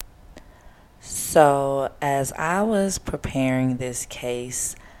So, as I was preparing this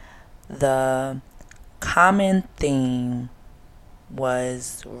case, the common theme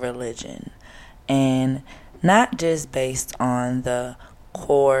was religion. And not just based on the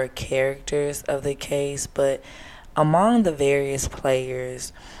core characters of the case, but among the various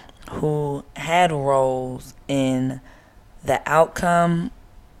players who had roles in the outcome,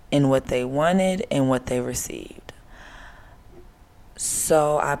 in what they wanted and what they received.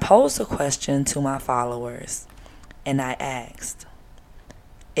 So I posed a question to my followers, and I asked,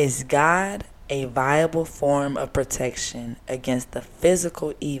 is God a viable form of protection against the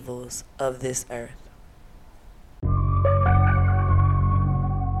physical evils of this earth?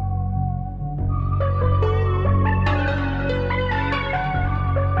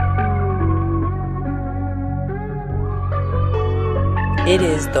 It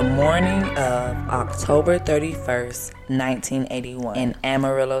is the morning of October 31st, 1981, in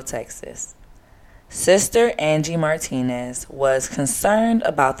Amarillo, Texas. Sister Angie Martinez was concerned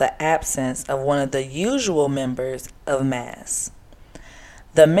about the absence of one of the usual members of Mass.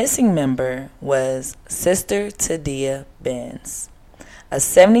 The missing member was Sister Tadia Benz, a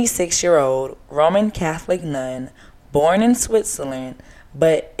 76-year-old Roman Catholic nun born in Switzerland,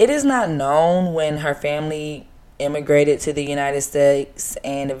 but it is not known when her family immigrated to the United States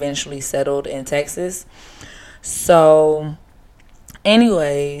and eventually settled in Texas. So,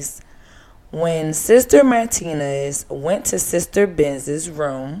 anyways, when Sister Martinez went to Sister Benz's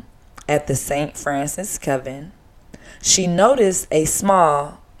room at the St. Francis Coven, she noticed a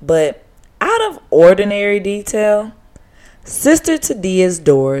small but out of ordinary detail. Sister Tadia's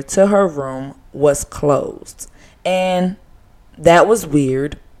door to her room was closed, and that was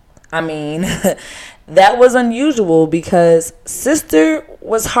weird. I mean, that was unusual because Sister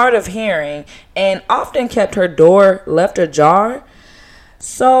was hard of hearing and often kept her door left ajar,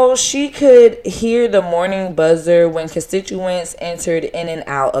 so she could hear the morning buzzer when constituents entered in and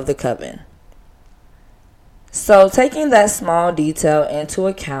out of the coven. So, taking that small detail into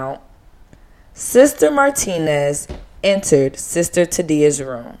account, Sister Martinez entered Sister Tadia's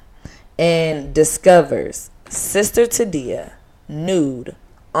room and discovers Sister Tadia nude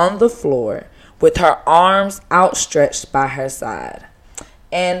on the floor with her arms outstretched by her side.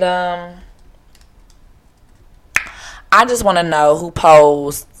 And I just want to know who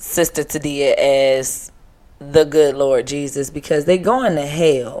posed Sister Tadia as the good Lord Jesus, because they going to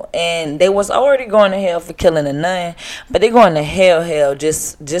hell, and they was already going to hell for killing a nun, but they going to hell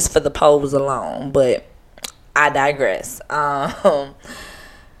just for the pose alone. But I digress.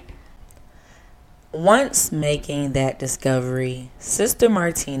 Once making that discovery, Sister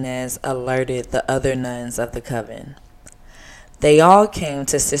Martinez alerted the other nuns of the coven. They all came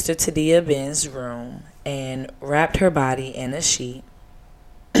to Sister Tadia Benz's room and wrapped her body in a sheet.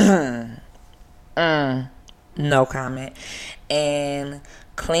 No comment. And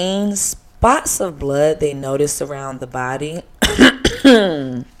clean spots of blood they noticed around the body.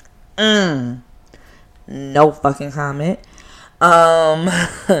 No fucking comment.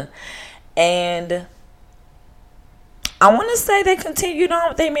 And I want to say they continued on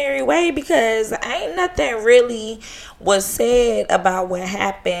with their merry way, because ain't nothing really was said about what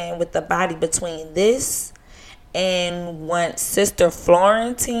happened with the body between this and once Sister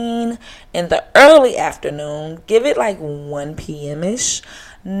Florentine in the early afternoon, give it like 1 p.m.-ish,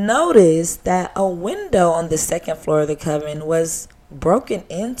 noticed that a window on the second floor of the coven was broken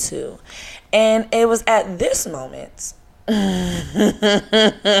into. And it was at this moment...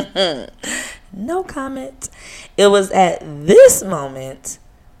 No comment. It was at this moment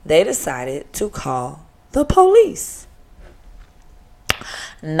they decided to call the police.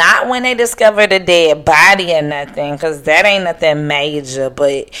 Not when they discovered a dead body or nothing, because that ain't nothing major.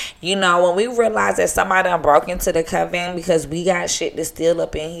 But, you know, when we realize that somebody done broke into the coven, because we got shit to steal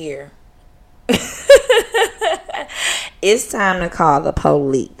up in here, it's time to call the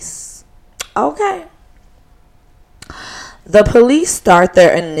police. Okay. The police start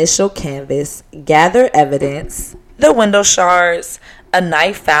their initial canvass, gather evidence, the window shards, a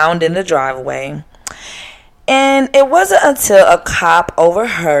knife found in the driveway. And it wasn't until a cop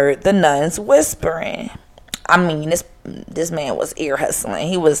overheard the nuns whispering. I mean, this man was ear hustling.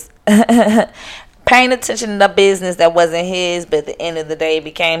 He was paying attention to the business that wasn't his, but at the end of the day, it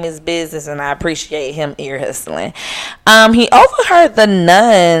became his business, and I appreciate him ear hustling. He overheard the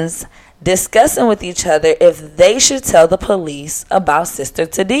nuns discussing with each other if they should tell the police about Sister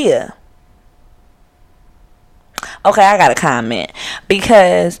Tadia. Okay, I got a comment,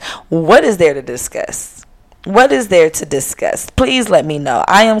 because what is there to discuss? What is there to discuss? Please let me know.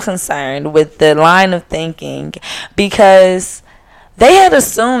 I am concerned with the line of thinking, because They had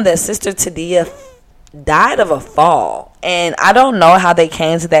assumed that Sister Tadia died of a fall. And I don't know how they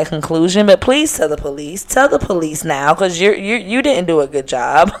came to that conclusion, but please tell the police. Tell the police now, because you didn't do a good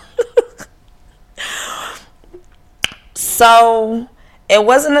job. So it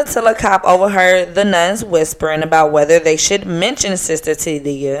wasn't until a cop overheard the nuns whispering about whether they should mention Sister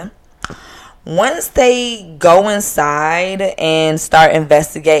Tadia. Once they go inside and start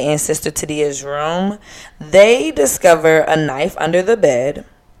investigating Sister Tadia's room, they discover a knife under the bed,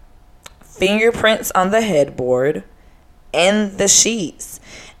 fingerprints on the headboard, and the sheets.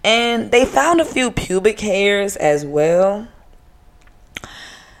 And they found a few pubic hairs as well.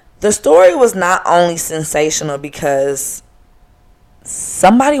 The story was not only sensational because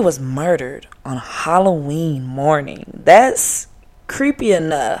somebody was murdered on Halloween morning. That's creepy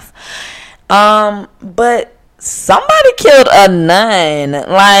enough. But somebody killed a nun.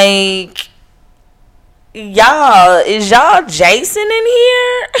 Like, y'all, is y'all Jason in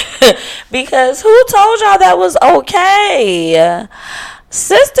here? Because who told y'all that was okay?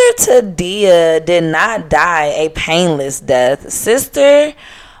 Sister Tadia did not die a painless death. Sister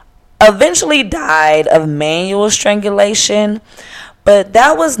eventually died of manual strangulation, but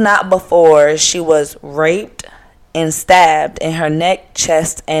that was not before she was raped and stabbed in her neck,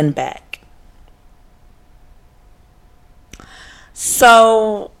 chest, and back.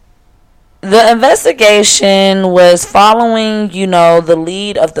 So the investigation was following, the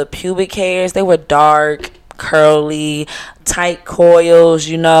lead of the pubic hairs. They were dark, curly, tight coils,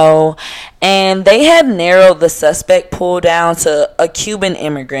 and they had narrowed the suspect pool down to a Cuban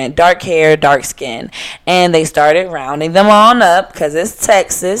immigrant, dark hair, dark skin, and they started rounding them on up because it's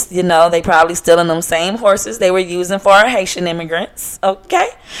Texas. They probably stealing them same horses they were using for our Haitian immigrants. Okay.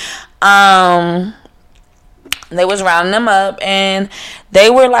 They was rounding them up, and they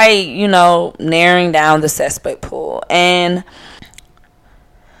were narrowing down the suspect pool, and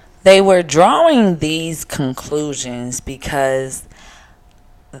they were drawing these conclusions because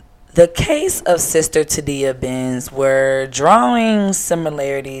the case of Sister Tadia Benz were drawing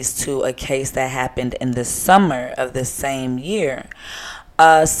similarities to a case that happened in the summer of the same year.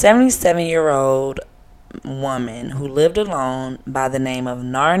 A 77-year-old woman who lived alone by the name of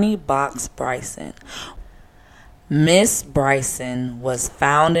Narnie Box Bryson. Miss Bryson was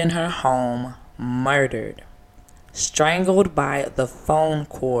found in her home, murdered, strangled by the phone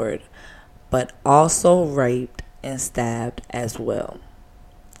cord, but also raped and stabbed as well.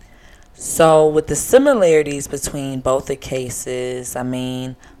 So with the similarities between both the cases,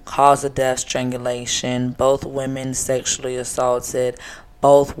 cause of death, strangulation, both women sexually assaulted,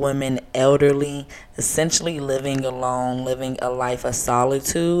 both women elderly, essentially living alone, living a life of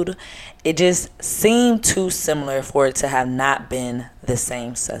solitude. It just seemed too similar for it to have not been the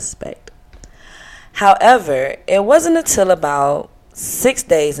same suspect. However, it wasn't until about 6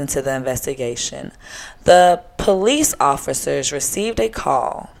 days into the investigation, the police officers received a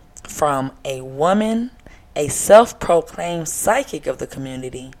call from a woman, a self-proclaimed psychic of the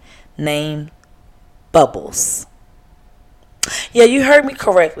community named Bubbles. Yeah, you heard me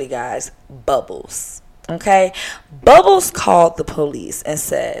correctly, guys. Bubbles. Okay? Bubbles called the police and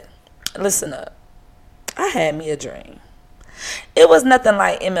said, listen up. I had me a dream. It was nothing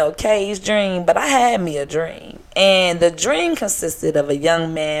like MLK's dream, but I had me a dream. And the dream consisted of a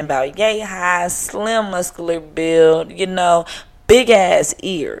young man about yay high, slim, muscular build, big ass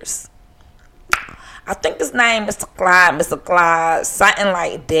ears. I think his name is Mr. Clyde, something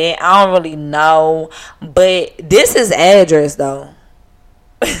like that. I don't really know. But this is address, though.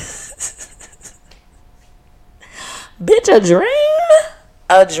 Bitch, a dream?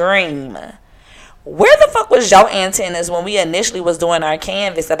 A dream. Where the fuck was your antennas when we initially was doing our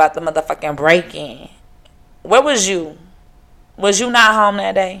canvas about the motherfucking break-in? Where was you? Was you not home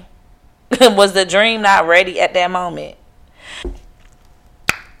that day? Was the dream not ready at that moment?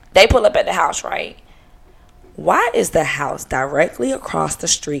 They pull up at the house, right? Why is the house directly across the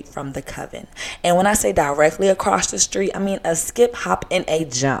street from the Coven? And when I say directly across the street, I mean a skip, hop, and a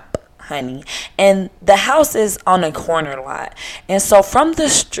jump, honey. And the house is on a corner lot. And so from the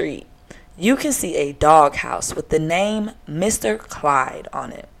street, you can see a doghouse with the name Mr. Clyde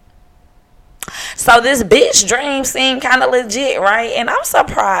on it. So this bitch dream seemed kind of legit, right? And I'm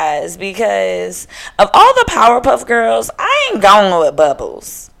surprised because of all the Powerpuff Girls, I ain't going with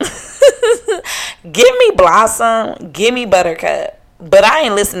Bubbles. Give me Blossom, give me Buttercup, but I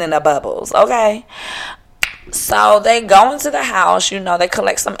ain't listening to Bubbles, okay? So they go into the house, they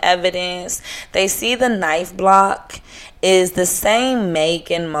collect some evidence. They see the knife block is the same make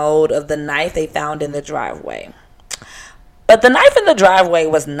and mode of the knife they found in the driveway. But the knife in the driveway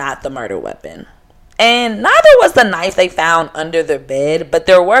was not the murder weapon. And neither was the knife they found under the bed, but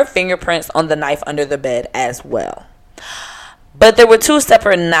there were fingerprints on the knife under the bed as well. But there were two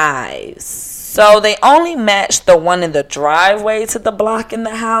separate knives, so they only matched the one in the driveway to the block in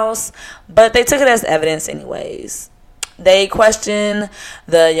the house, but they took it as evidence anyways. They questioned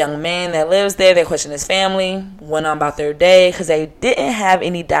the young man that lives there. They questioned his family, went on about their day because they didn't have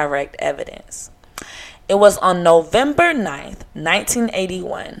any direct evidence. It was on November 9th,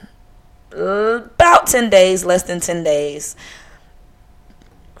 1981, about 10 days, less than 10 days,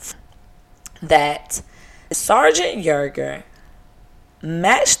 that Sergeant Yerger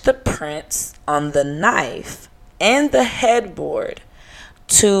matched the prints on the knife and the headboard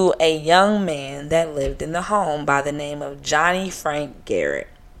to a young man that lived in the home by the name of Johnny Frank Garrett.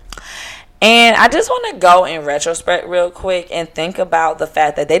 And I just want to go in retrospect real quick and think about the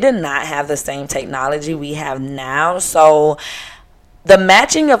fact that they did not have the same technology we have now. So the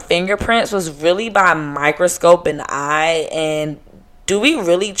matching of fingerprints was really by microscope and eye. And do we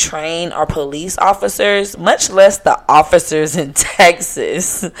really train our police officers, much less the officers in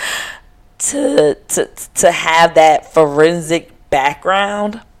Texas, to have that forensic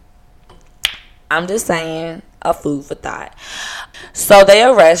background? I'm just saying, a food for thought. So they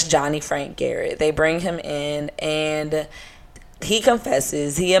arrest Johnny Frank Garrett. They bring him in and he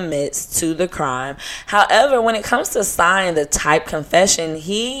confesses, he admits to the crime. However, when it comes to signing the typed confession,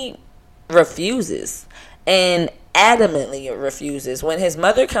 he refuses and adamantly refuses. When his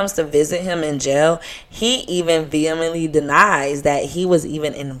mother comes to visit him in jail, he even vehemently denies that he was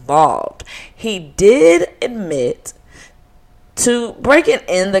even involved. He did admit to breaking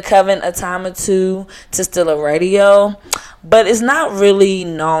in the coven a time or two to steal a radio, but it's not really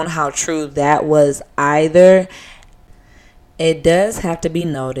known how true that was either. It does have to be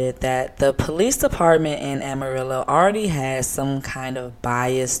noted that the police department in Amarillo already has some kind of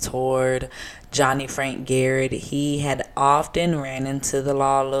bias toward Johnny Frank Garrett. He had often ran into the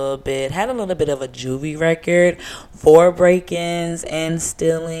law a little bit, had a little bit of a juvie record for break-ins and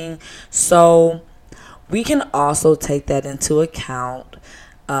stealing. So we can also take that into account.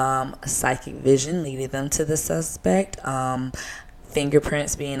 Psychic vision leading them to the suspect.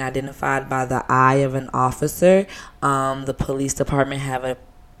 Fingerprints being identified by the eye of an officer. The police department have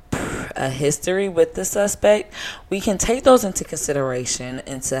a history with the suspect. We can take those into consideration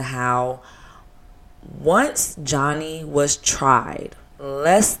into how once Johnny was tried,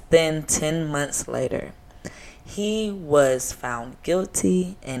 less than 10 months later, he was found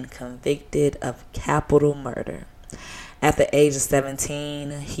guilty and convicted of capital murder. At the age of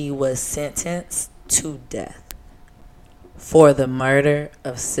 17, he was sentenced to death for the murder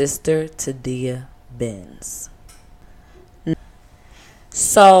of Sister Tadia Benz.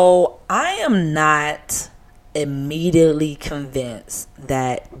 So I am not immediately convinced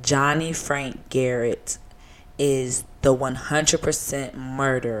that Johnny Frank Garrett is the 100%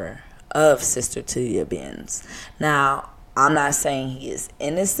 murderer of Sister Tadia Benz. Now, I'm not saying he is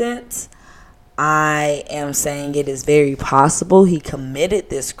innocent. I am saying it is very possible he committed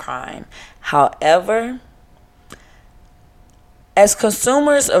this crime. However, as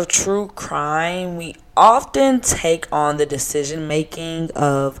consumers of true crime, we often take on the decision making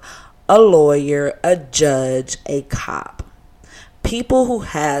of a lawyer, a judge, a cop. People who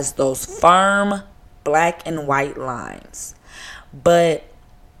has those firm black and white lines. But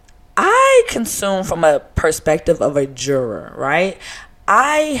I consume from a perspective of a juror, right?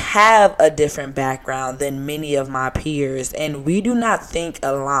 I have a different background than many of my peers, and we do not think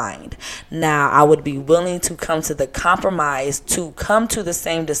aligned. Now, I would be willing to come to the compromise to come to the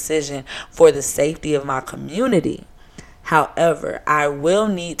same decision for the safety of my community. However, I will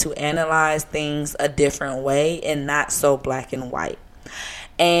need to analyze things a different way and not so black and white.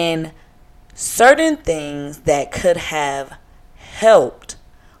 And certain things that could have helped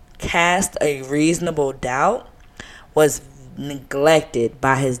cast a reasonable doubt was neglected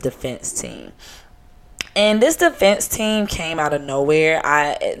by his defense team. And this defense team came out of nowhere.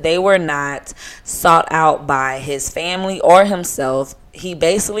 They were not sought out by his family or himself. He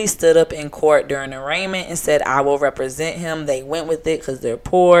basically stood up in court during arraignment and said, I will represent him. They went with it because they're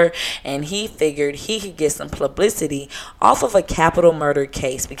poor. And he figured he could get some publicity off of a capital murder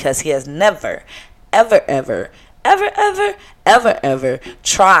case because he has never, ever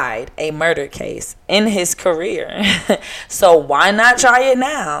tried a murder case in his career. So why not try it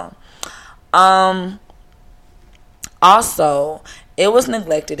now? Also, it was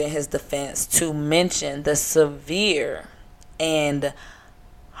neglected in his defense to mention the severe and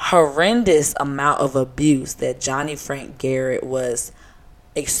horrendous amount of abuse that Johnny Frank Garrett was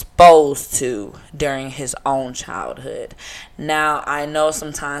exposed to during his own childhood. Now, I know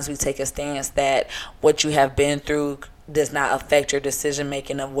sometimes we take a stance that what you have been through does not affect your decision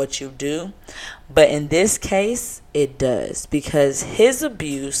making of what you do, but in this case it does, because his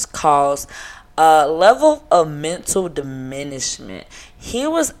abuse caused a level of mental diminishment. He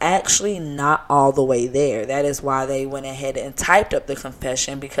was actually not all the way there. That is why they went ahead and typed up the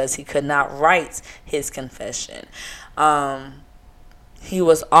confession, because he could not write his confession. He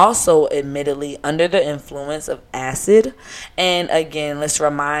was also admittedly under the influence of acid. And again, let's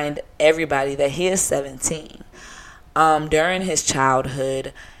remind everybody that he is 17. During his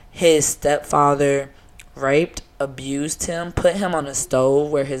childhood, his stepfather raped, abused him, put him on a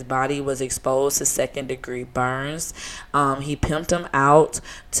stove where his body was exposed to second-degree burns. He pimped him out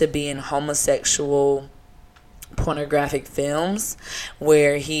to be in homosexual pornographic films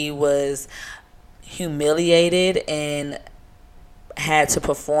where he was humiliated and had to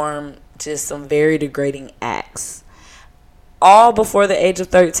perform just some very degrading acts, all before the age of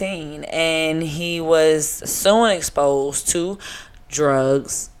 13. And he was soon exposed to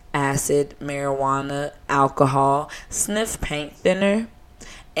drugs, acid, marijuana, alcohol, sniff paint thinner,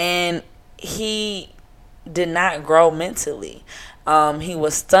 and he did not grow mentally. He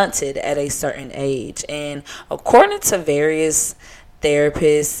was stunted at a certain age, and according to various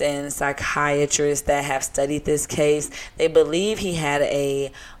therapists and psychiatrists that have studied this case, they believe he had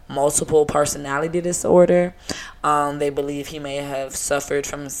a multiple personality disorder. They believe he may have suffered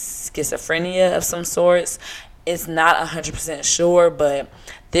from schizophrenia of some sorts. It's not 100% sure, but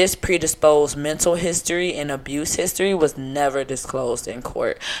this predisposed mental history and abuse history was never disclosed in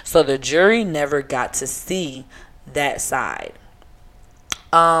court, so the jury never got to see that side.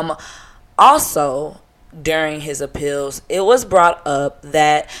 Also, during his appeals, it was brought up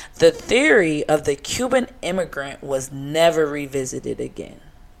that the theory of the Cuban immigrant was never revisited again.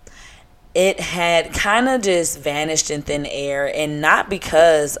 It had kind of just vanished in thin air, and not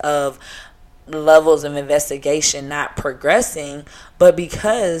because of levels of investigation not progressing, but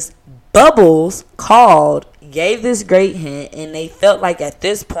because Bubbles called, gave this great hint, and they felt like at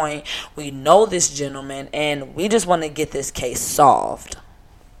this point, we know this gentleman and we just want to get this case solved.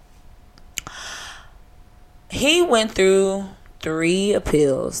 He went through 3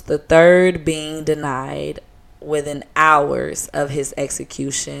 appeals, the third being denied within hours of his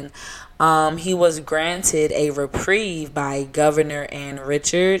execution. He was granted a reprieve by Governor Ann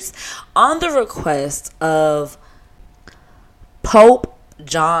Richards on the request of Pope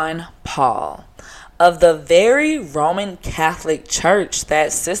John Paul of the very Roman Catholic Church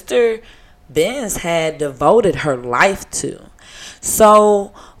that Sister Benz had devoted her life to.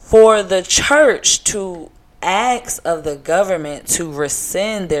 So for the church to acts of the government to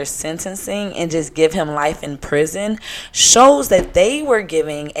rescind their sentencing and just give him life in prison shows that they were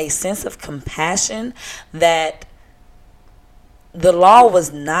giving a sense of compassion that the law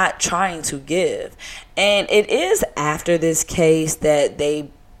was not trying to give. And it is after this case that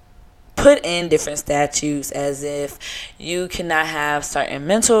they put in different statutes, as if you cannot have certain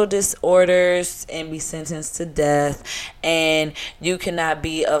mental disorders and be sentenced to death, and you cannot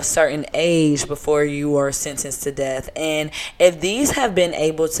be of certain age before you are sentenced to death. And if these have been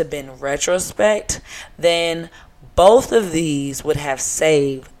able to be in retrospect, then both of these would have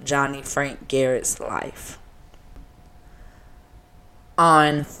saved Johnny Frank Garrett's life.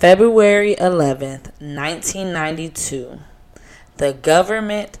 On February 11th, 1992, the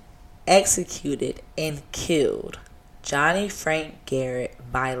government executed and killed Johnny Frank Garrett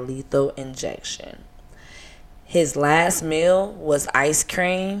by lethal injection. His last meal was ice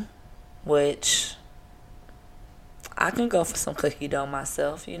cream, which I can go for some cookie dough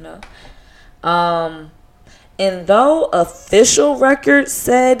myself, you know. And though official records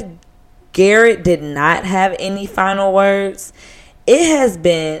said Garrett did not have any final words, it has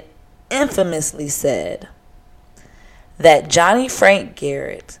been infamously said that Johnny Frank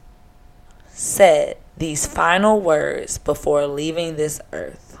Garrett said these final words before leaving this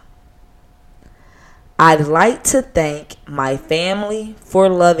earth. "I'd like to thank my family for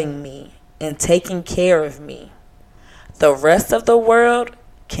loving me and taking care of me. The rest of the world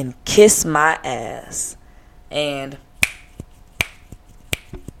can kiss my ass." And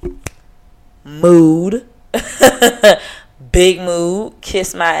mood. Big mood.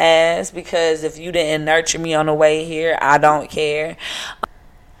 Kiss my ass, because if you didn't nurture me on the way here, I don't care.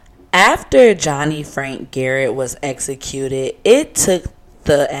 After Johnny Frank Garrett was executed, it took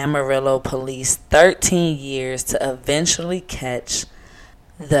the Amarillo police 13 years to eventually catch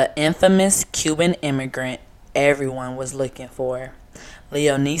the infamous Cuban immigrant everyone was looking for.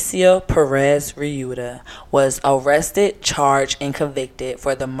 Leonicio Perez Riuda was arrested, charged, and convicted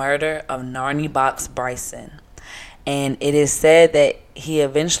for the murder of Narnie Box Bryson. And it is said that he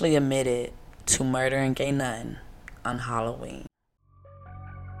eventually admitted to murdering a nun on Halloween.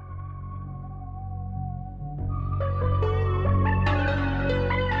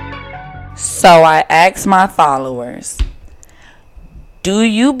 So I asked my followers, do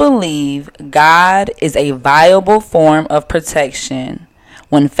you believe God is a viable form of protection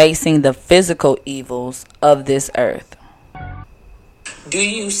when facing the physical evils of this earth? Do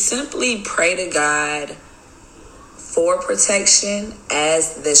you simply pray to God for protection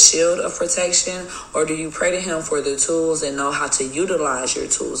as the shield of protection, or do you pray to Him for the tools and know how to utilize your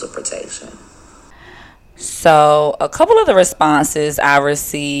tools of protection? So a couple of the responses I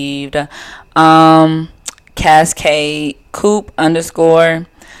received, Cascade Coop _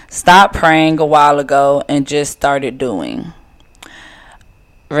 stopped praying a while ago and just started doing.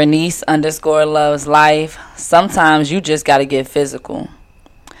 Renice _ loves life. Sometimes you just gotta get physical.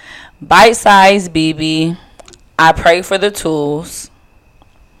 Bite Size BB, I pray for the tools.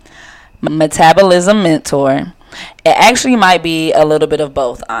 Metabolism Mentor, it actually might be a little bit of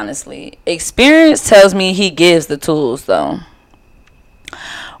both, honestly. Experience tells me he gives the tools, though.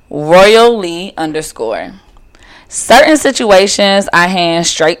 Royal Lee _ certain situations I hand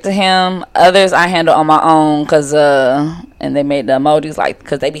straight to him. Others I handle on my own because, and they made the emojis like,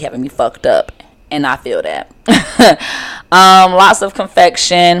 because they be having me fucked up. And I feel that. Lots of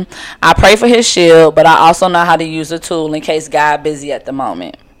confection. I pray for his shield, but I also know how to use the tool in case God busy at the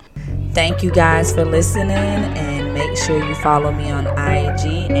moment. Thank you guys for listening, and make sure you follow me on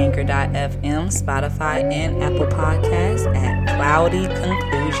IG, Anchor.fm, Spotify, and Apple Podcasts at Cloudy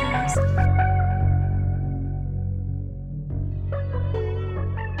Conclusions.